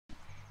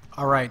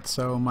Alright,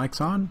 so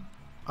mic's on?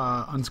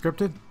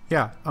 Unscripted?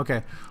 Yeah,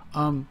 okay.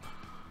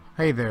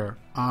 Hey there.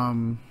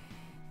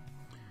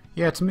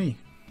 Yeah, it's me.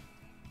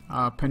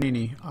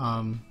 Panini.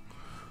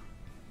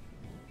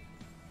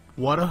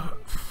 What a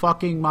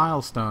fucking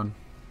milestone.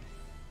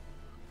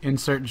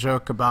 Insert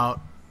joke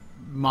about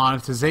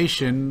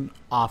monetization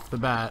off the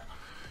bat.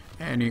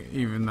 And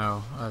even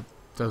though it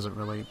doesn't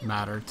really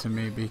matter to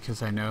me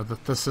because I know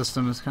that the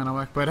system is kind of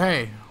whack. But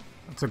hey,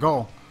 it's a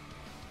goal.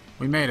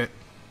 We made it.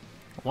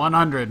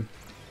 100.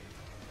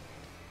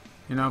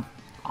 You know,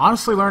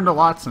 honestly learned a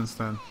lot since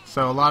then.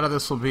 So a lot of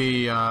this will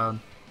be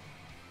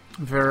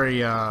very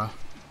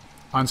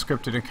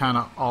unscripted and kind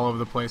of all over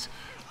the place.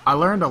 I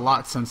learned a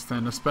lot since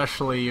then,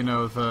 especially, you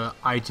know, the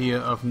idea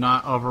of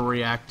not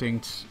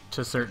overreacting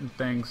to certain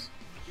things.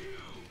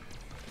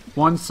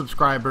 One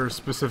subscriber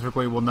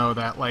specifically will know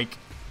that, like,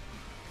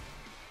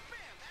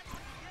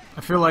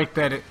 I feel like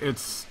that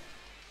it's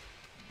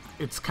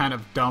kind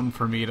of dumb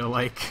for me to,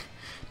 like,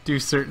 do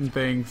certain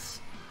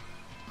things.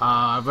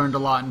 I've learned a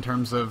lot in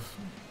terms of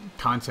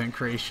content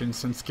creation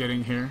since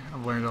getting here.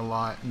 I've learned a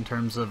lot in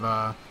terms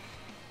of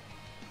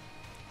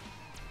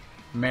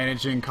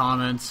managing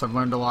comments. I've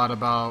learned a lot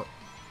about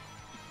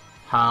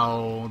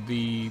how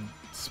the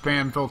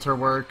spam filter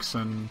works,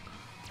 and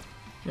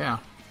yeah,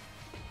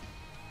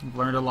 I've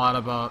learned a lot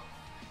about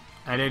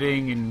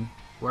editing and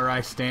where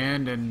I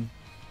stand and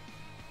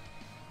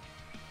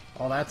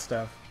all that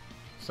stuff.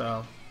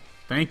 So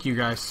thank you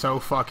guys so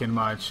fucking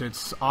much.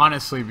 It's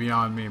honestly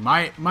beyond me.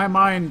 My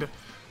mind,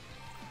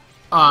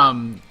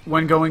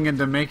 when going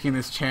into making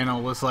this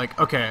channel was like,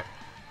 okay,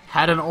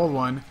 had an old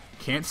one,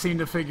 can't seem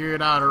to figure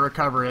it out or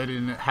recover it,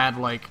 and it had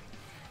like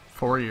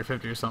 40 or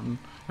 50 or something.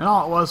 And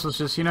all it was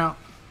just, you know,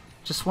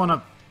 just want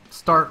to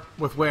start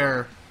with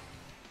where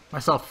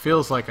myself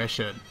feels like I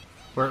should,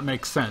 where it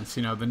makes sense,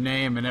 you know, the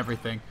name and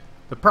everything.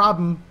 The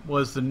problem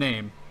was the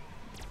name.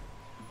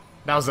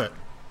 That was it.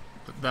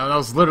 That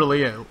was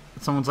literally it.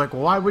 Someone's like,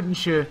 well, why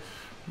wouldn't you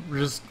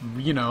just,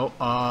 you know,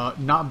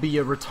 not be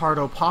a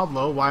retardo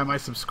Pablo? Why am I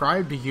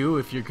subscribed to you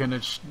if you're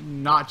gonna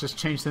not just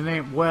change the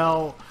name?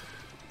 Well,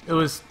 it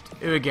was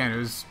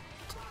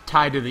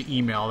tied to the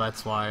email.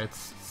 That's why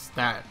it's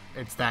that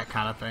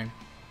kind of thing.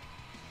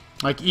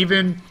 Like,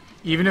 even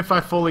if I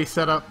fully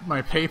set up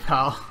my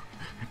PayPal,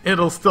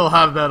 it'll still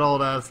have that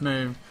old ass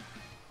name.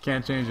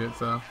 Can't change it.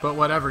 So, but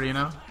whatever, you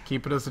know,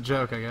 keep it as a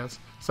joke, I guess.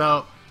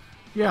 So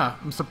yeah,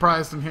 I'm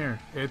surprised I'm here.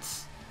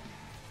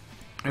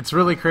 It's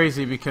really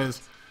crazy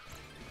because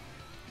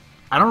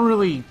I don't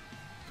really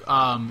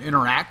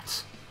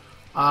interact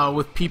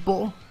with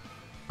people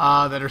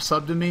that are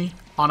subbed to me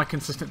on a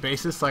consistent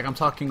basis. Like, I'm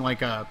talking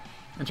like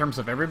in terms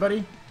of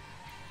everybody.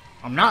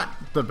 I'm not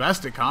the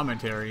best at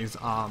commentaries.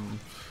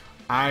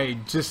 I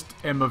just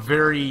am a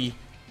very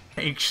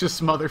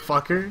anxious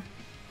motherfucker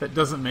that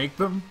doesn't make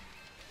them.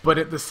 But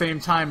at the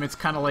same time, it's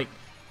kind of like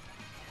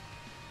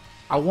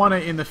I want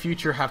to in the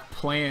future have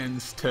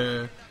plans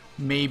to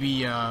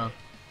maybe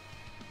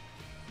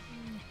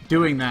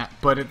doing that,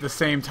 but at the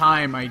same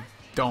time I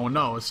don't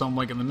know, so I'm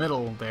like in the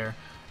middle there.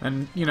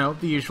 And you know,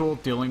 the usual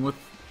dealing with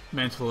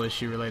mental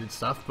issue related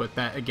stuff, but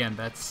that again,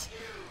 that's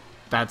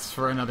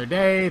for another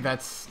day.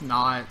 That's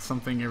not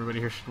something everybody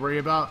here should worry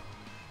about.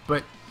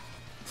 But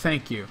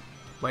thank you.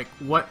 Like,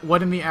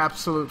 what in the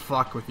absolute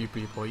fuck with you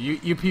people?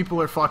 You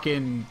people are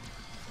fucking,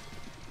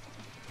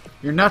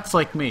 you're nuts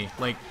like me.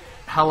 Like,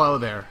 hello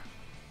there.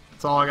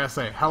 That's all I gotta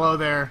say. Hello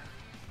there.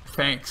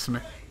 Thanks,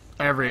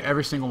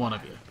 every single one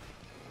of you.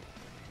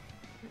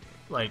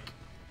 Like,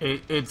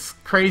 it's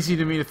crazy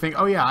to me to think,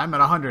 oh yeah, I'm at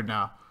 100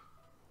 now.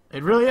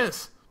 It really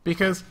is,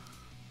 because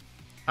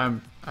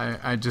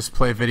I just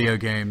play video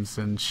games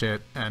and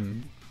shit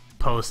and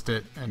post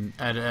it and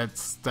edit.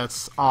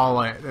 That's all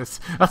I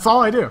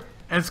do.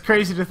 And it's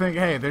crazy to think,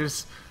 hey,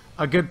 there's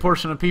a good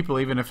portion of people,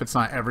 even if it's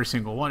not every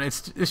single one.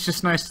 It's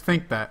just nice to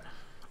think that.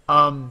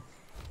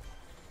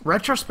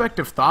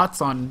 Retrospective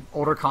thoughts on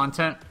older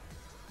content.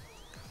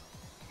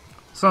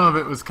 Some of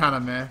it was kind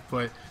of meh,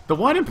 but the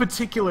one in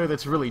particular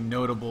that's really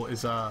notable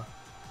is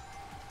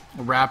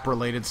rap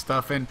related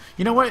stuff. And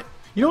you know what?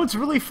 You know what's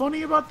really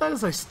funny about that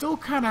is I still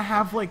kind of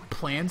have like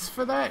plans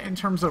for that in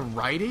terms of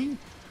writing.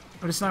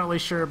 I'm just not really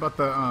sure about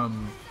the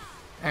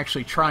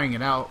actually trying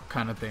it out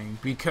kind of thing,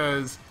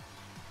 because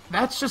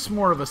that's just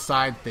more of a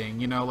side thing,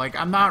 you know. Like,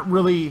 I'm not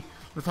really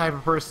the type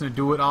of person to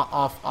do it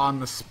off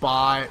on the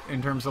spot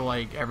in terms of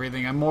like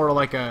everything. I'm more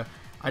like I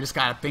just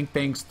gotta think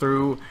things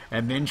through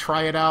and then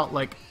try it out.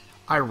 Like,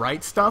 I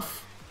write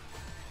stuff,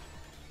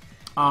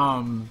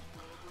 and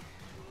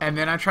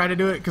then I try to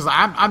do it, because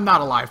I'm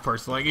not a live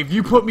person. Like, if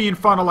you put me in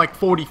front of like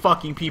 40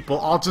 fucking people,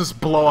 I'll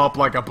just blow up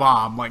like a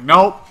bomb. Like,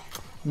 nope,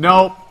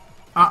 nope,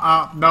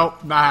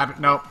 nope, not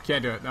happening. Nope,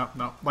 can't do it. Nope,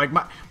 nope. Like,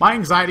 my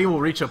anxiety will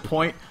reach a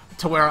point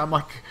to where I'm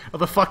like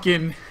the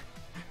fucking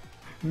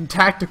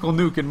tactical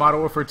nuke in Modern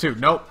Warfare 2.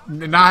 Nope,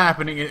 not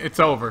happening. It's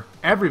over.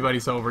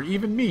 Everybody's over,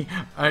 even me.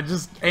 I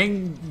just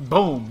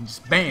boom,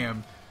 just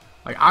bam.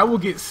 Like, I will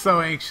get so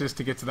anxious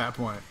to get to that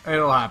point.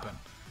 It'll happen.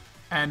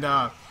 And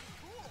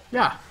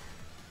yeah,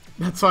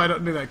 That's why I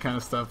don't do that kind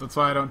of stuff. That's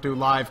why I don't do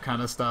live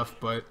kind of stuff.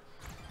 But,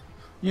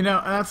 you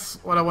know, that's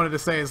what I wanted to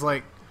say is,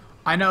 like,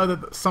 I know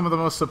that some of the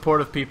most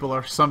supportive people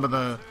are some of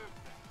the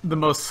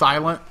most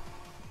silent.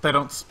 They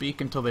don't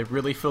speak until they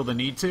really feel the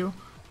need to.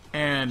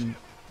 And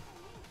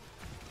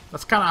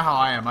that's kind of how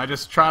I am. I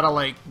just try to,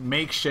 like,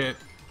 make shit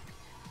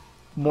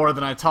more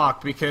than I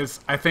talk, because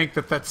I think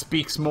that that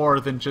speaks more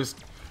than just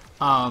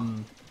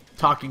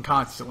talking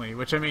constantly.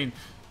 Which, I mean,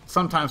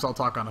 sometimes I'll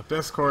talk on a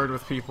Discord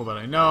with people that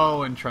I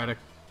know and try to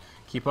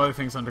keep other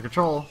things under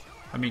control.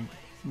 I mean,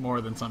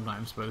 more than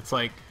sometimes, but it's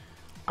like,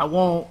 I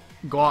won't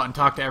go out and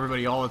talk to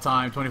everybody all the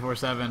time,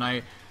 24/7.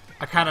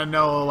 I kind of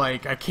know,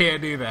 like, I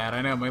can't do that.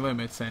 I know my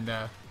limits, and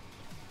I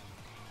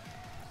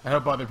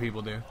hope other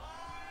people do.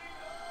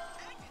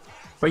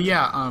 But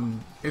yeah,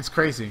 it's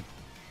crazy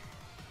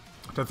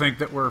to think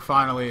that we're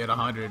finally at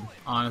 100,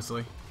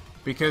 honestly,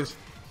 because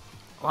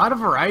a lot of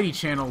variety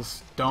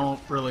channels don't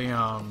really,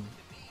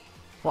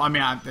 well, I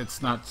mean,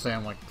 it's not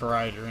saying like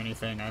variety or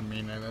anything. I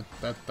mean,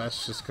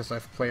 that's just because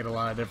I've played a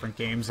lot of different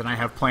games and I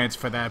have plans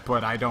for that,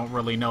 but I don't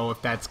really know if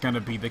that's going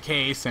to be the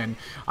case, and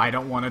I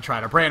don't want to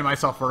try to brand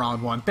myself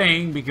around one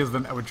thing, because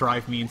then that would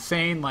drive me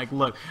insane. Like,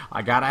 look,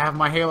 I gotta have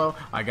my Halo,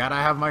 I gotta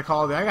have my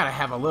Call of Duty, I gotta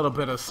have a little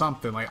bit of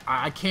something. Like,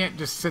 I can't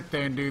just sit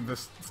there and do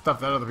this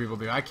stuff that other people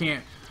do. I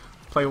can't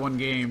play one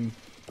game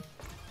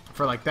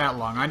for like that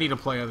long. I need to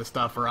play other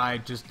stuff or I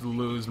just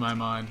lose my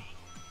mind.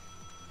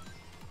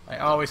 I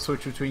always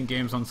switch between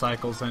games on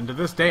cycles, and to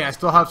this day I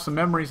still have some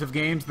memories of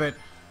games that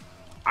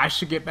I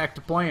should get back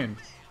to playing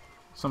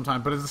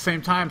sometime. But at the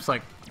same time, it's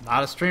like,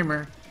 not a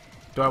streamer.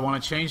 Do I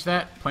want to change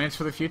that? Plans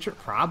for the future?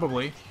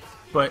 Probably.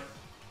 But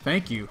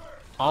thank you,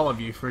 all of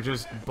you, for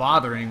just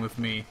bothering with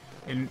me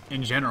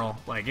in general.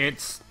 Like,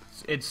 it's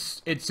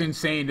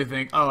insane to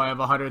think, oh, I have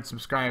 100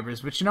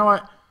 subscribers. But you know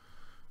what?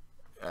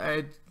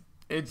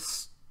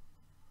 It's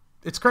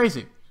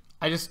crazy.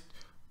 I just,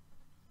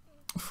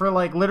 for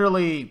like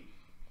literally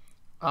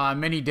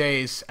many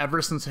days,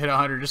 ever since I hit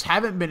 100, just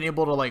haven't been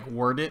able to like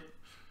word it.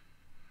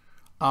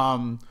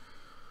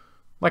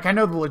 Like, I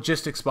know the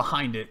logistics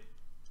behind it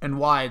and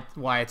why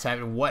it's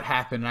happening, what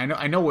happened.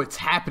 I know what's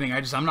happening.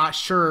 I'm not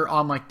sure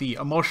on like the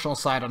emotional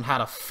side on how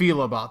to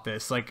feel about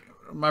this. Like,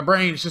 my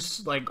brain's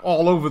just like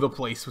all over the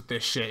place with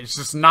this shit. It's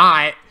just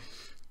not.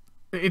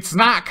 It's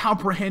not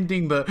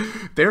comprehending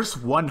there's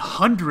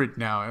 100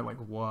 now. I'm like,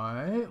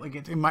 what?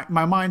 Like,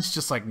 my mind's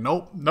just like,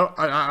 nope, no,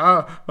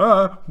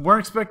 weren't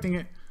expecting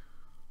it.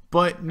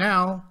 But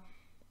now,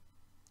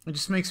 it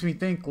just makes me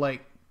think,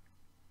 like,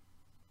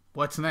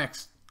 what's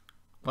next?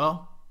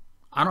 Well,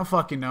 I don't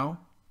fucking know.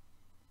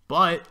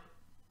 But,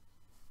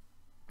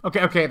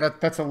 okay,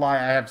 that's a lie.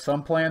 I have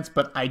some plans,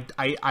 but I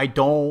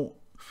don't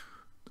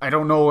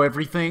know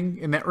everything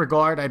in that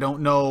regard. I don't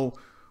know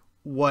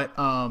what,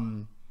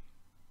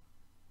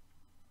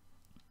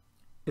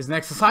 is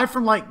next. Aside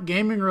from, like,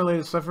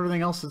 gaming-related stuff,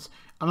 everything else is,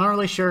 I'm not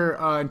really sure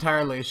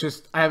entirely. It's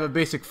just, I have a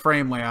basic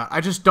frame layout.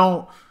 I just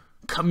don't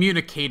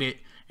communicate it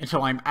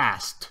until I'm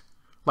asked.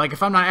 Like,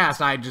 if I'm not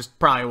asked, I just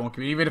probably won't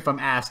communicate. Even if I'm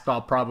asked,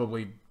 I'll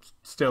probably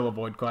still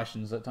avoid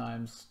questions at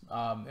times.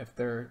 If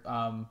they're,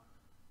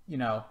 you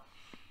know,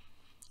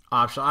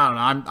 optional. I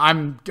don't know.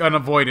 I'm an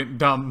avoidant,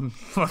 dumb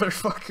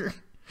motherfucker.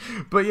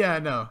 But yeah,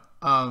 no.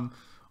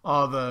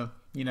 All the,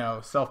 you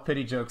know,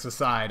 self-pity jokes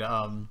aside,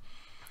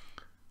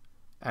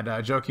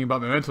 and joking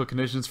about my mental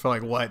conditions for,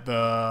 like, what, the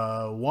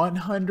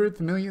 100th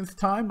millionth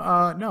time?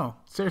 No,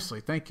 seriously,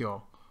 thank you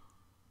all.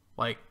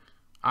 Like,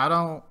 I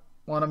don't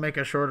want to make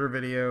a shorter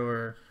video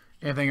or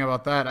anything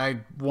about that.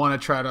 I want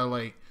to try to,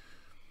 like,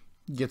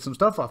 get some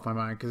stuff off my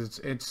mind, because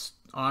it's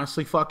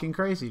honestly fucking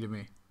crazy to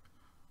me.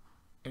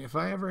 And if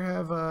I ever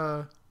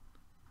have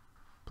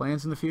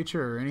plans in the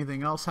future or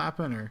anything else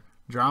happen or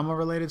drama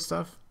related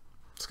stuff,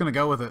 just gonna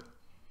go with it.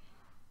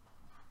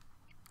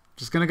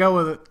 Just gonna go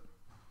with it.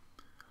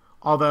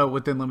 Although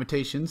within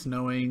limitations,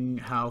 knowing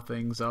how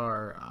things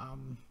are.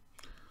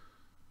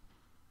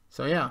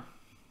 So yeah.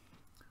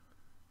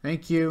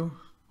 Thank you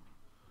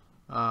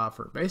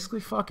for basically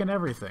fucking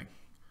everything.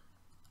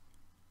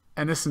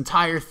 And this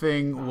entire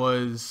thing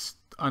was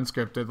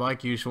unscripted,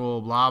 like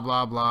usual. Blah,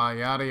 blah, blah.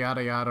 Yada,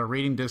 yada, yada.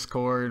 Reading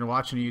Discord and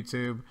watching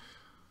YouTube.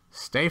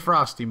 Stay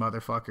frosty,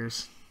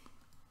 motherfuckers.